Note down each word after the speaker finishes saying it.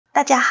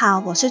大家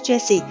好，我是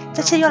Jessie，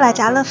 这次又来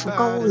家乐福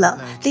购物了，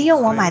利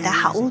用我买的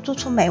好物做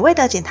出美味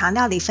的减糖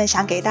料理分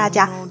享给大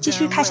家，继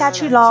续看下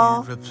去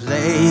咯。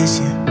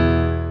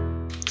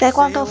在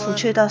逛豆腐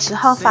区的时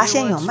候，发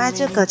现有卖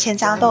这个千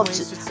张豆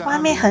子，外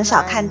面很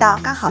少看到，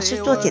刚好是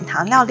做减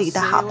糖料理的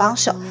好帮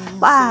手。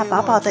哇，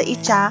薄薄的一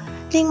扎。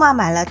另外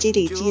买了鸡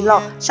里脊肉，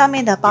上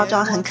面的包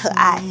装很可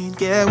爱。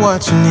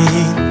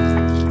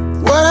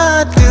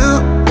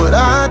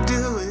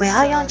我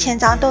要用千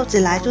张豆子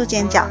来做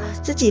煎饺，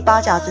自己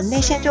包饺子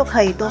内馅就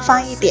可以多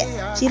放一点。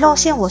鸡肉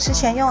馅我是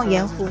先用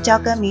盐、胡椒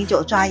跟米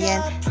酒抓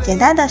腌，简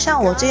单的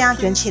像我这样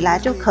卷起来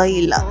就可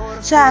以了。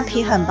虽然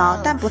皮很薄，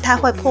但不太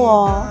会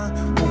破哦。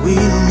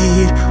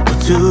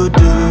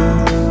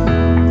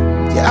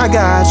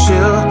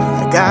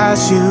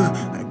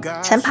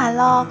盛盘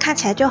咯，看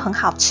起来就很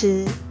好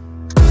吃。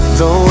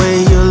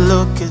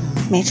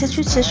每次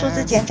去吃素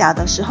字煎饺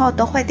的时候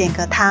都会点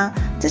个汤，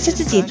这是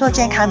自己做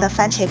健康的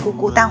番茄菇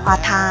菇蛋花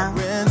汤。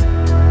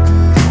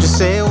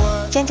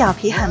煎饺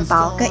皮很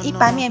薄，跟一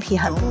般面皮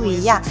很不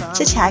一样，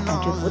吃起来感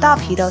觉不到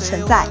皮的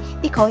存在，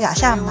一口咬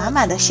下满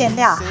满的馅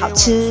料，好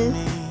吃。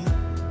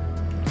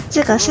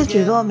这个是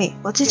蒟蒻米，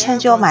我之前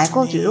就买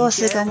过蒟蒻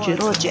丝跟蒟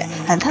蒻卷，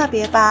很特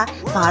别吧？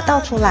把它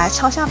倒出来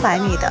超像白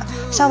米的，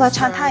稍微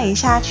汆烫一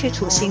下去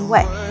除腥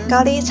味。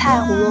高丽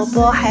菜、胡萝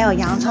卜还有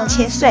洋葱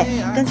切碎，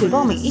跟蒟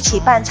蒻米一起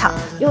拌炒，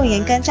用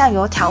盐跟酱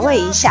油调味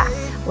一下。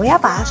我要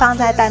把它放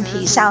在蛋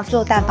皮上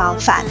做蛋包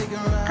饭。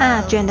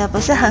卷的不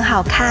是很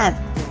好看。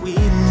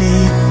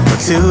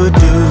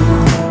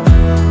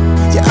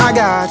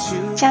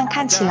这样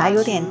看起来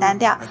有点单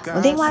调，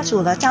我另外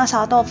煮了酱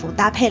烧豆腐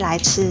搭配来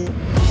吃。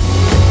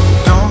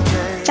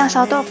酱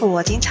烧豆腐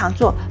我经常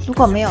做，如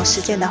果没有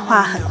时间的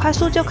话，很快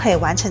速就可以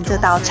完成这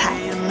道菜。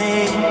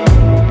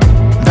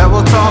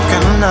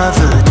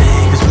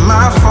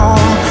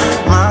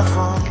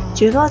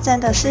蒟蒻真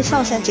的是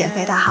瘦身减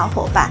肥的好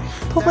伙伴，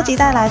迫不及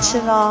待来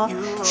吃咯。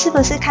是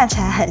不是看起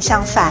来很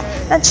像饭，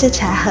但吃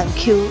起来很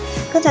Q，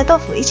 跟着豆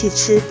腐一起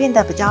吃，变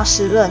得比较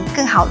湿润，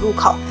更好入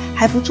口，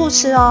还不错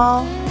吃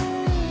哦。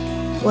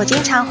我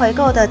经常回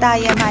购的大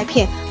燕麦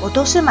片，我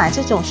都是买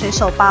这种随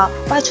手包，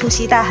外出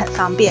携带很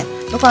方便。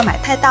如果买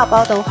太大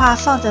包的话，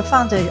放着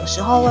放着有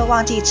时候会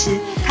忘记吃，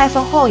开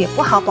封后也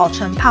不好保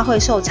存，怕会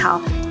受潮。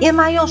燕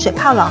麦用水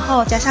泡软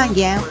后，加上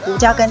盐、胡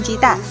椒跟鸡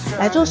蛋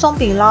来做松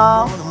饼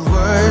咯。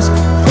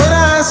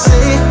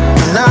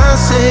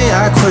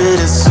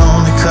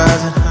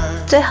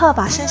最后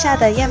把剩下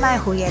的燕麦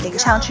糊也淋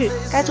上去，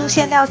盖住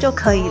馅料就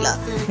可以了。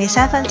每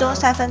3分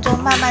钟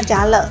慢慢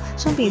加热，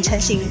松饼成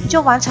型就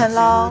完成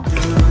咯。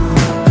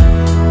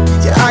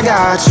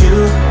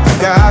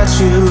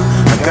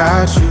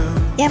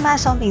燕麦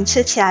松饼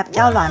吃起来比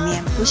较软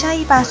绵，不像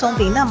一般松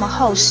饼那么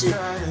厚实，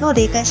肉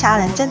梨跟虾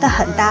仁真的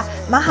很搭，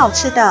蛮好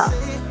吃的。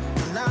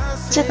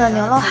这个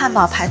牛肉汉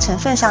堡排成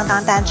分相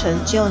当单纯，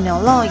只有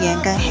牛肉、盐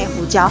跟黑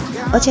胡椒，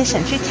而且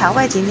省去调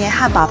味及捏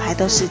汉堡排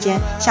的时间，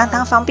相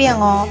当方便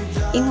哦。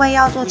因为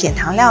要做减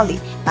糖料理，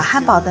把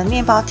汉堡的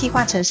面包替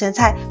换成生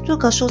菜，做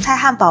个蔬菜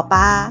汉堡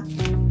吧。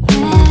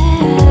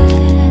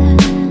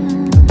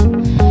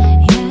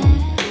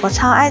我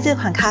超爱这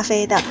款咖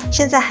啡的，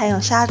现在还有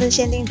夏日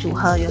限定组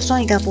合，有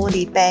送一个玻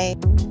璃杯。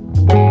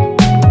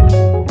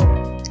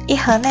一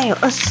盒内有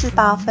24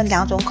包，分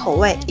2种口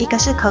味，一个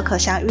是可可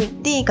香韵，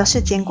另一个是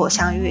坚果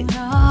香韵。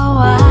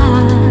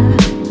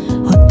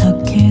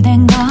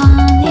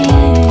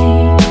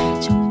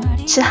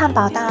吃汉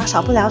堡当然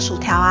少不了薯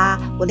条啊，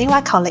我另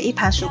外烤了一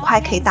盘薯块，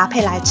可以搭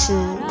配来吃。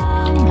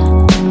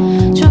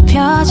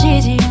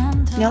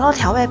牛肉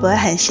调味不会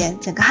很咸，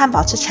整个汉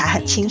堡吃起来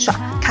很清爽，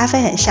咖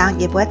啡很香，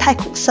也不会太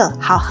苦涩，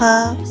好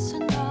喝。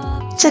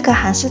这个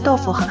韩式豆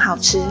腐很好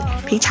吃，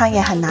平常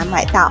也很难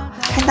买到，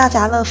看到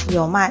家乐福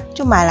有卖，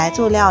就买来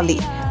做料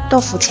理。豆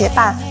腐切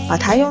半，把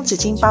它用纸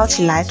巾包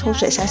起来，脱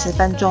水30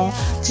分钟。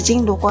纸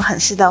巾如果很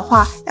湿的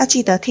话，要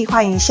记得替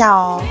换一下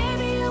哦。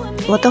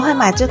我都会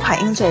买这款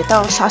鹰嘴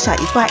豆，小小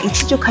一罐，一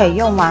次就可以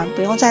用完，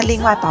不用再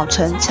另外保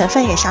存，成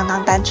分也相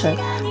当单纯。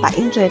把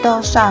鹰嘴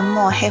豆、蒜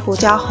末、黑胡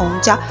椒、红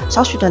椒、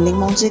少许的柠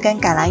檬汁跟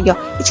橄榄油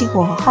一起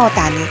混合后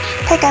打泥，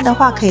太干的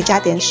话可以加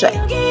点水。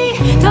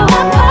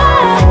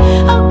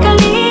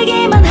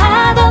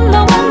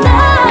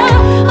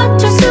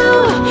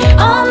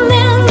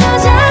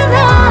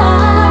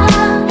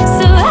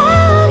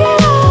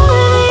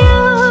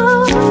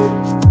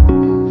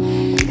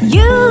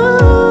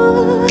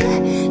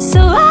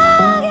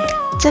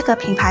这个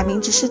品牌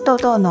名字是豆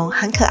豆浓，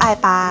很可爱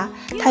吧？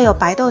它有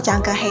白豆浆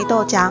跟黑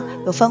豆浆，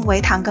有分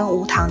微糖跟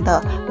无糖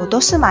的，我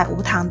都是买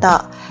无糖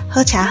的，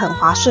喝起来很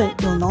滑顺，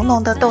有浓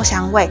浓的豆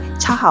香味，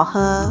超好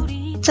喝。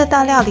这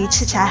道料理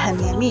吃起来很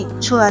绵密，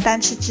除了单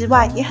吃之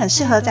外，也很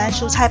适合沾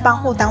蔬菜棒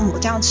或当抹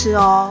酱吃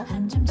哦。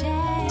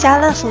家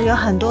乐福有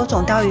很多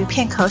种鲷鱼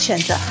片可选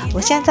择，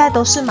我现在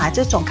都是买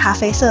这种咖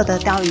啡色的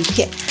鲷鱼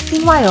片，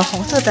另外有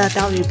红色的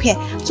鲷鱼片，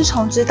自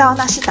从知道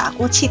那是打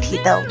过气体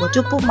的，我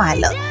就不买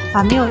了，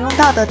把没有用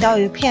到的鲷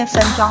鱼片分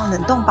装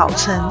冷冻保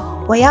存。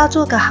我要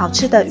做个好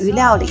吃的鱼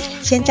料理，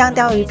先将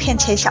鲷鱼片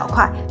切小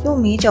块，用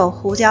米酒、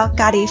胡椒、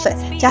咖喱粉，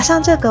加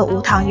上这个无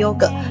糖优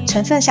格，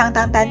成分相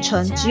当单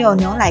纯，只有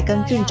牛奶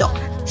跟菌种，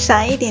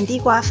撒一点地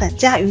瓜粉，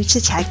这样鱼吃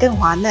起来更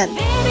滑嫩。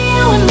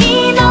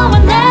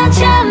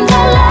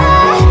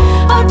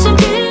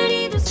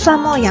蒜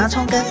末、洋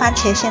葱跟番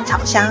茄先炒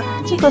香，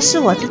这个是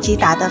我自己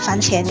打的番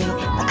茄泥，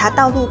把它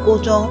倒入锅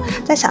中，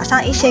再撒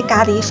上一些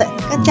咖喱粉，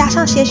跟加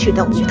上些许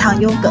的无糖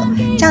优格，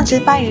酱汁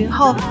拌匀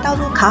后倒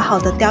入烤好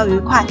的鲷鱼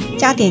块，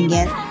加点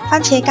盐，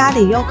番茄咖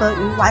喱优格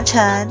鱼完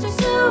成。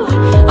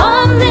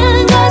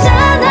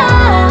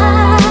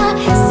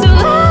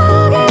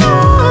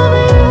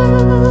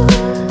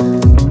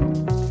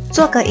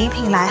做个饮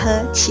品来喝，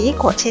奇异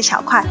果切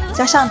小块，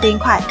加上冰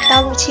块，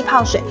倒入气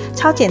泡水，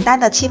超简单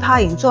的气泡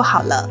饮做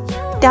好了。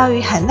鲷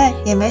鱼很嫩，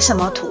也没什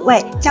么土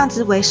味，酱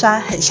汁微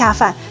酸，很下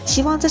饭。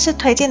希望这次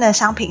推荐的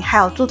商品还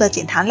有做的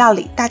减糖料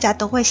理，大家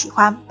都会喜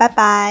欢。拜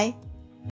拜。